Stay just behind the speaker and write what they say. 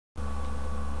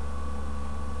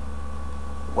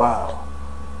Wow.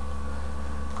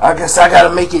 I guess I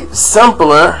gotta make it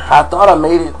simpler. I thought I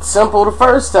made it simple the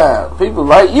first time. People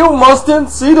like, you mustn't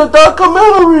see the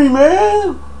documentary,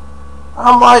 man.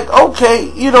 I'm like, okay,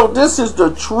 this is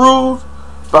the truth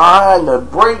behind the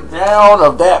breakdown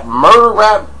of that murder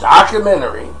rap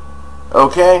documentary.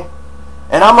 Okay?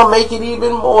 And I'm gonna make it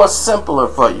even more simpler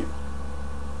for you.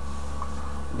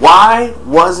 Why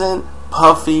wasn't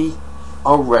Puffy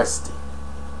arrested?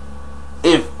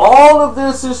 If all of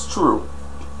this is true,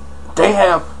 they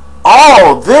have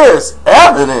all this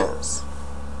evidence.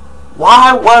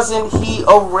 Why wasn't he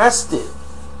arrested?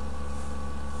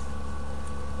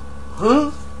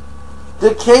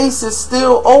 The case is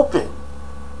still open.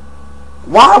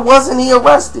 Why wasn't he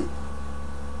arrested?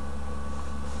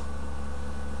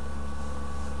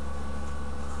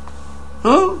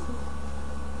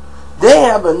 They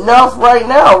have enough right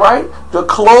now, right, to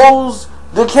close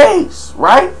the case,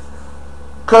 right?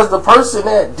 Because the person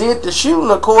that did the shooting,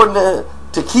 according to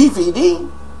Keffe D,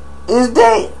 is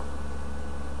dead.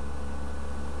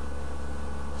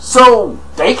 So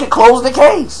they could close the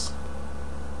case.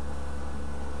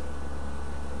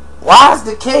 Why is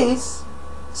the case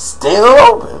still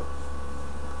open?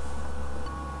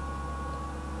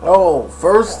 Oh,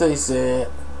 first they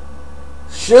said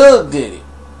Suge did it.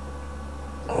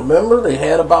 Remember, they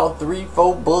had about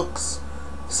 3-4 books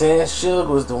saying Suge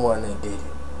was the one that did it.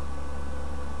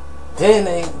 Then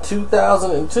in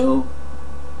 2002,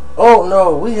 oh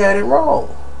no, we had it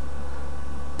wrong.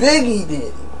 Biggie did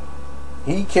it.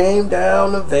 He came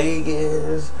down to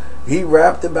Vegas. He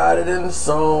rapped about it in the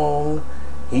song.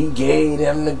 He gave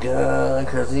them the gun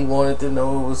because he wanted to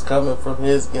know it was coming from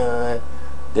his gun.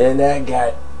 Then that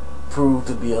got proved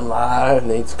to be a lie, and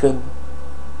they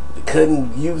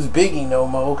couldn't use Biggie no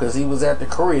more because he was at the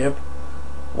crib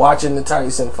watching the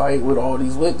Tyson fight with all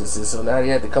these witnesses. So now they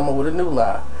had to come up with a new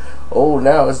lie. Oh,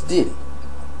 now it's Diddy.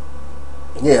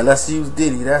 Yeah, let's use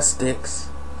Diddy. That sticks.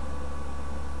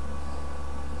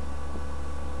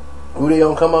 Who they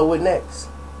gonna come up with next?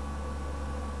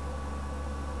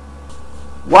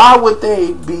 Why would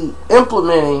they be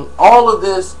implementing all of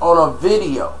this on a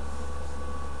video?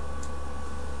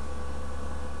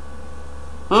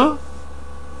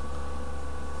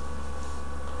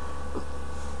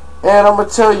 And I'm going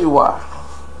to tell you why.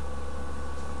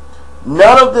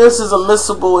 None of this is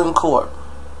admissible in court.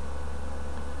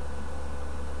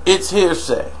 It's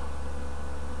hearsay.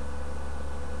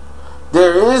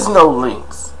 There is no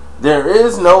links. There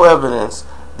is no evidence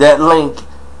that link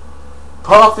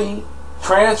Puffy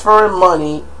transferring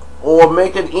money or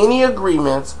making any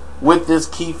agreements with this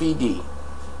Keffe D.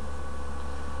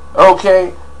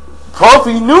 Okay?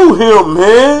 Puffy knew him,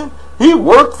 man. He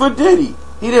worked for Diddy.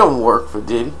 He didn't work for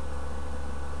Diddy.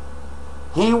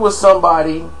 He was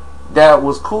somebody that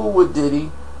was cool with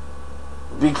Diddy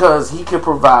because he could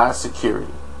provide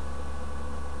security.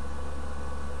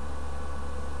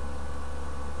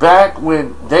 Back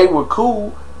when they were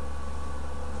cool,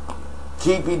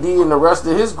 Keffe D and the rest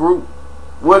of his group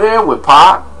were there with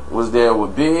Pac, was there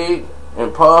with Big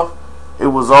and Puff. It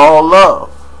was all love.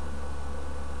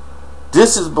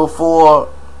 This is before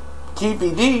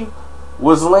Keffe D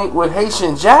was linked with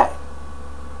Haitian Jack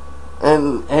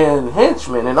and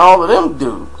Henchman and all of them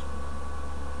dudes.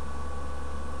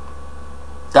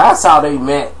 That's how they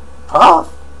met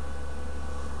Puff.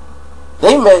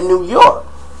 They met in New York.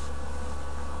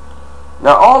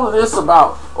 Now all of this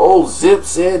about, oh, Zip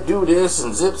said do this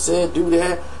and Zip said do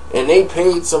that and they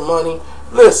paid some money.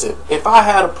 Listen, if I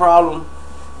had a problem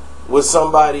with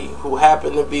somebody who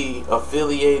happened to be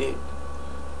affiliated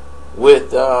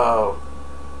with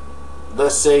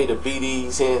let's say the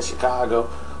BDs here in Chicago,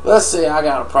 let's say I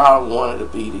got a problem with one of the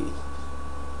BDs,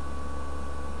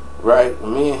 right?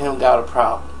 Me and him got a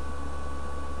problem,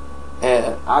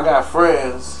 and I got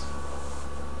friends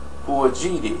who are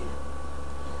GD.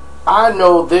 I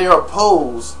know they're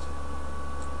opposed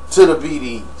to the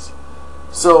BDs,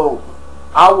 so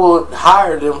I will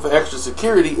hire them for extra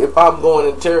security if I'm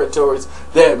going in territories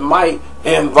that might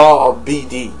involve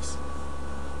BDs.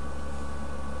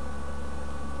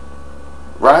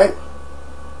 Right?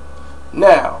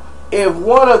 Now, if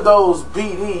one of those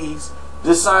BDs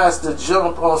decides to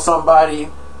jump on somebody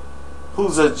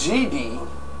who's a GD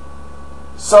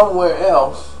somewhere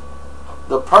else,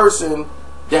 the person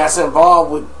that's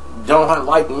involved with don't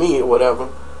like me or whatever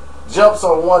jumps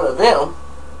on one of them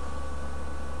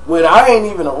when I ain't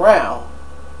even around,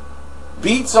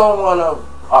 beats on one of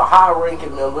a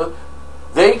high-ranking member,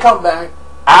 they come back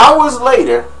hours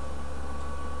later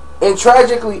and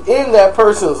tragically end that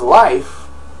person's life.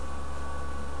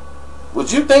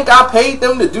 Would you think I paid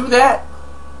them to do that?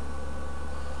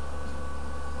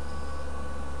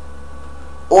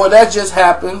 or that just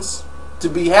happens to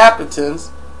be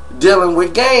Happenstance dealing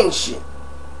with gang shit.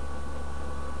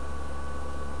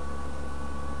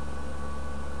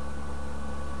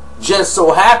 Just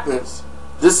so happens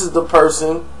this is the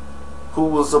person who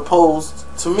was opposed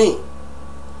to me.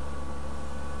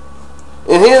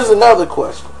 And here's another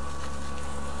question.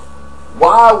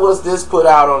 Why was this put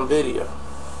out on video?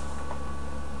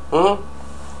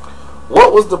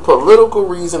 What was the political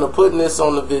reason of putting this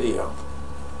on the video?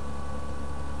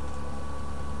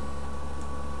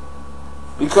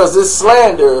 Because it's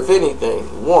slander, if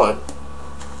anything, one.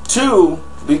 Two,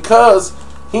 because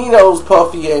he knows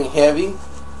Puffy ain't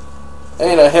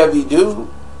a heavy dude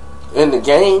in the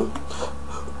game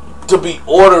to be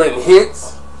ordering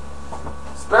hits.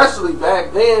 Especially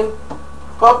back then,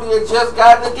 Puffy had just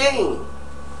gotten the game.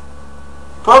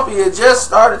 Puffy had just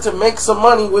started to make some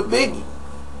money with Biggie.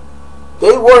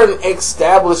 They weren't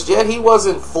established yet. He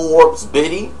wasn't Forbes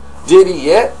Diddy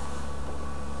yet.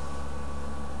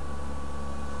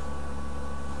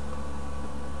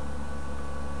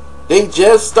 They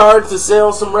just started to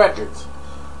sell some records.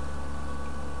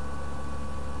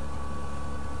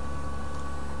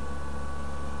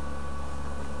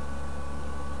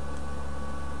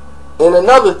 And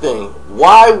another thing,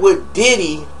 why would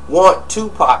Diddy want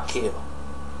Tupac killed?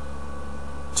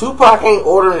 Tupac ain't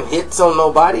ordering hits on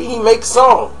nobody. He makes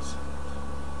songs.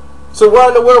 So why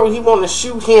in the world would he want to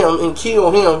shoot him and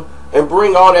kill him and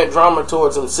bring all that drama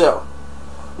towards himself?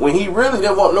 When he really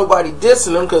didn't want nobody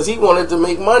dissing him because he wanted to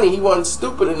make money. He wasn't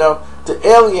stupid enough to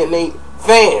alienate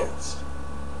fans.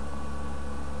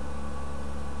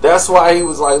 That's why he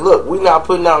was like, look, we're not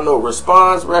putting out no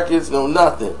response records, no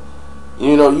nothing.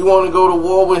 You know, you want to go to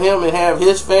war with him and have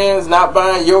his fans not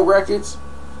buying your records?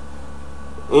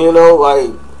 You know, like,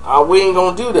 we ain't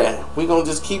going to do that. We going to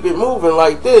just keep it moving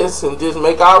like this and just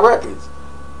make our records.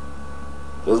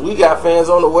 Because we got fans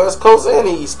on the West Coast and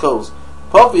the East Coast.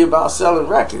 Puffy about selling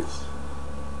records.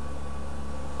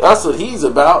 That's what he's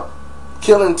about.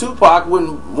 Killing Tupac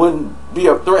wouldn't be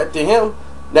a threat to him.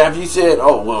 Now, if you said,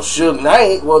 oh, well, Suge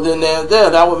Knight, well, then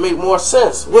that would make more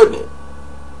sense, wouldn't it?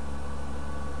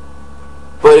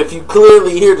 But if you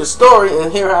clearly hear the story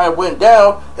and hear how it went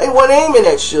down, they weren't aiming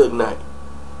at Suge Knight.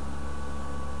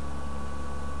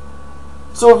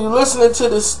 So if you're listening to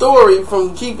the story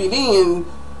from Keep It In,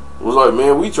 it was like,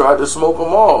 man, we tried to smoke them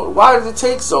all. Why did it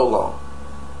take so long?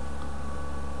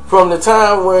 From the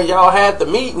time where y'all had the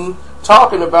meeting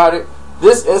talking about it,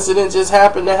 this incident just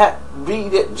happened to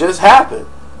just happened.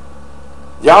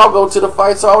 Y'all go to the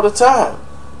fights all the time.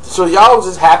 So y'all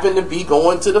just happened to be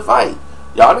going to the fight.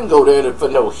 Y'all didn't go there for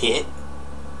no hit.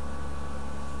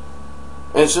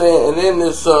 And then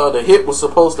this the hit was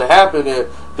supposed to happen, and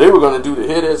they were going to do the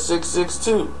hit at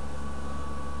 662.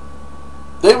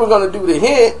 They were going to do the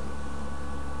hit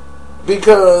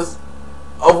because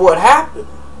of what happened.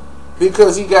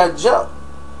 Because he got jumped.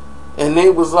 And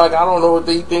they was like, I don't know what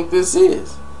they think this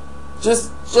is.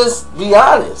 Just be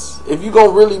honest. If you going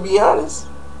to really be honest.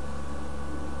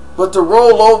 But to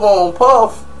roll over on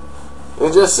Puff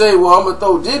and just say, well, I'm going to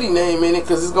throw Diddy name in it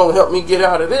because it's going to help me get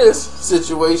out of this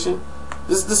situation.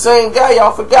 This is the same guy.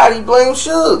 Y'all forgot he blamed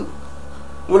Suge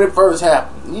when it first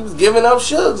happened. He was giving up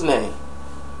Suge's name.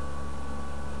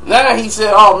 Now he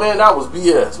said, oh, man, that was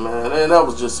BS, man. And that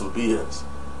was just some BS.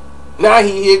 Now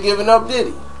he here giving up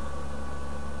Diddy.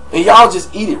 And y'all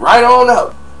just eat it right on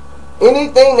up.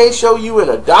 Anything they show you in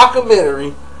a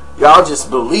documentary, y'all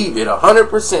just believe it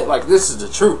 100% like this is the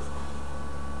truth.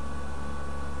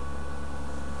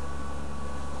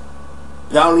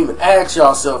 Y'all don't even ask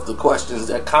yourself the questions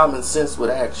that common sense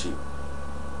would ask you.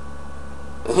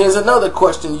 And here's another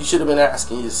question you should have been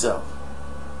asking yourself.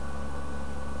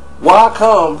 Why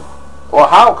come, or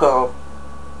how come,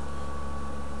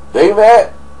 they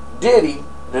met Diddy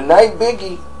the night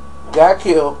Biggie got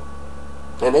killed,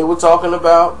 and they were talking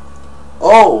about,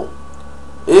 oh,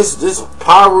 it's this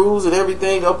Pirus and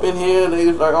everything up in here, and they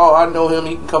was like, oh, I know him,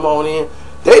 he can come on in.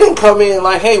 They didn't come in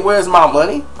like, hey, where's my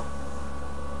money?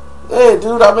 Hey,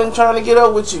 dude, I've been trying to get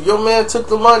up with you. Your man took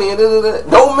the money. And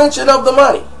no mention of the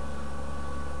money.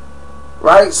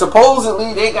 Right?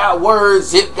 Supposedly, they got word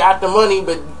Zip got the money,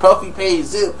 but Puffy paid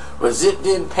Zip, but Zip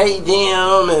didn't pay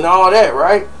them and all that,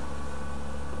 right?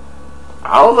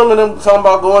 I don't remember them talking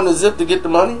about going to Zip to get the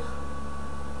money.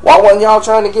 Why wasn't y'all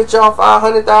trying to get y'all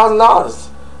 $500,000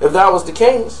 if that was the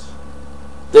case?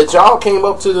 That y'all came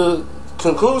up to the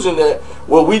conclusion that,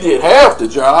 well, we did half the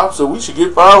job, so we should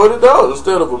get $500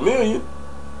 instead of $1 million.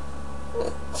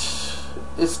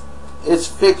 It's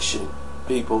fiction,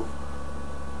 people.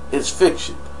 It's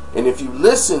fiction. And if you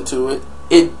listen to it,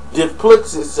 it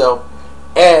depicts itself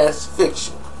as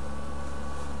fiction.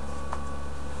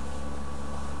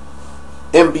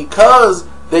 And because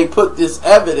they put this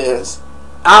evidence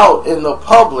out in the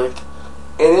public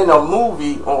and in a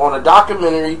movie or on a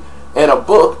documentary and a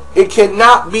book, it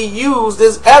cannot be used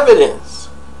as evidence.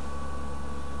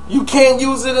 You can't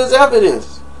use it as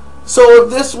evidence. So if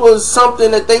this was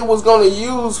something that they was going to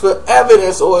use for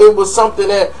evidence, or it was something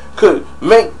that could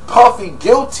make Puffy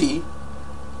guilty,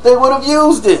 they would have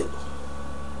used it.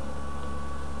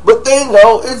 But they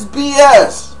know it's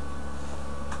BS.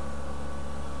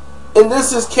 And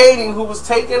this is Kading, who was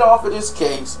taken off of this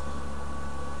case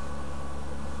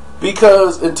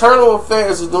because Internal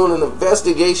Affairs is doing an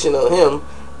investigation of him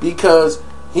because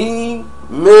he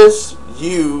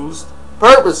misused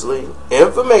purposely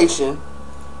information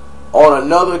on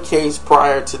another case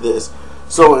prior to this.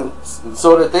 So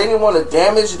that they didn't want to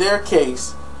damage their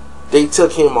case, they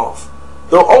took him off.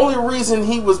 The only reason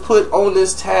he was put on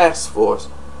this task force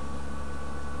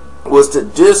was to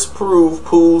disprove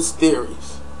Poole's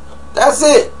theories. That's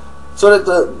it. So that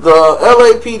the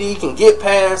LAPD can get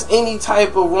past any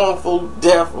type of wrongful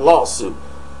death lawsuit.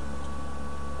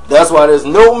 That's why there's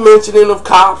no mentioning of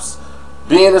cops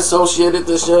being associated with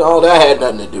this shit. Oh, that had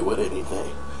nothing to do with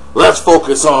anything. Let's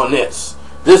focus on this.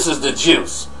 This is the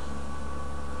juice.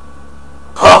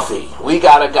 Puffy. We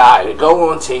got a guy to go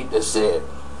on tape that said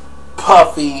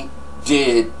Puffy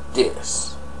did this.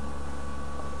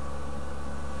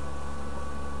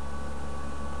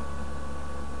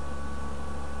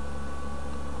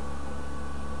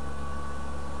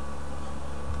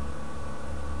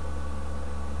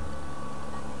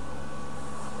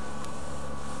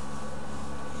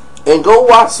 And go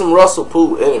watch some Russell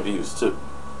Poole interviews too.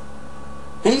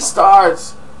 He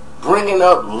starts bringing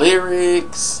up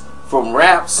lyrics from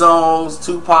rap songs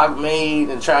Tupac made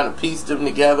and trying to piece them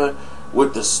together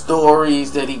with the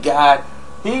stories that he got.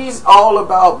 He's all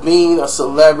about being a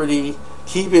celebrity,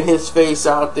 keeping his face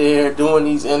out there, doing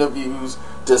these interviews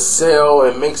to sell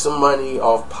and make some money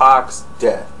off Pac's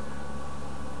death.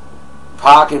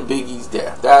 Pac and Biggie's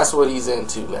death. That's what he's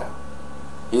into now.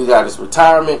 He got his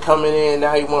retirement coming in.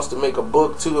 Now he wants to make a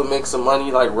book too and make some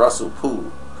money like Russell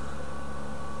Poole.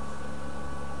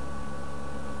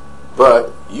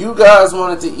 But you guys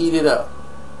wanted to eat it up.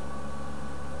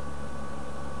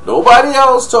 Nobody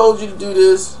else told you to do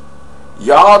this.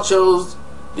 Y'all chose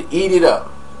to eat it up.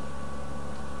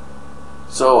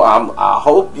 So I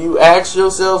hope you ask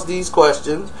yourselves these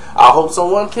questions. I hope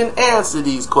someone can answer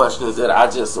these questions that I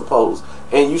just posed.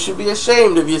 And you should be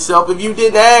ashamed of yourself if you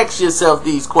didn't ask yourself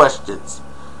these questions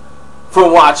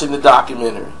from watching the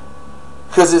documentary.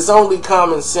 Because it's only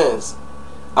common sense.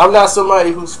 I'm not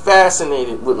somebody who's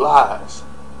fascinated with lies.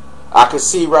 I can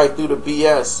see right through the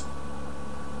BS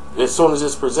as soon as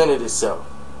it's presented itself.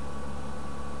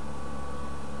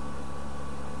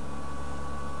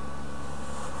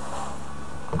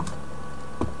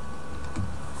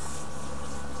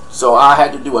 So I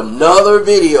had to do another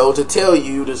video to tell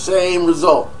you the same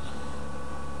result.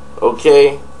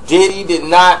 Okay? Diddy did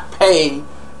not pay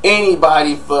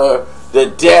anybody for the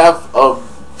death of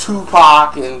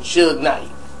Tupac and Suge Knight.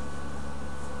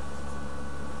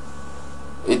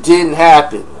 It didn't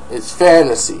happen. It's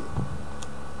fantasy.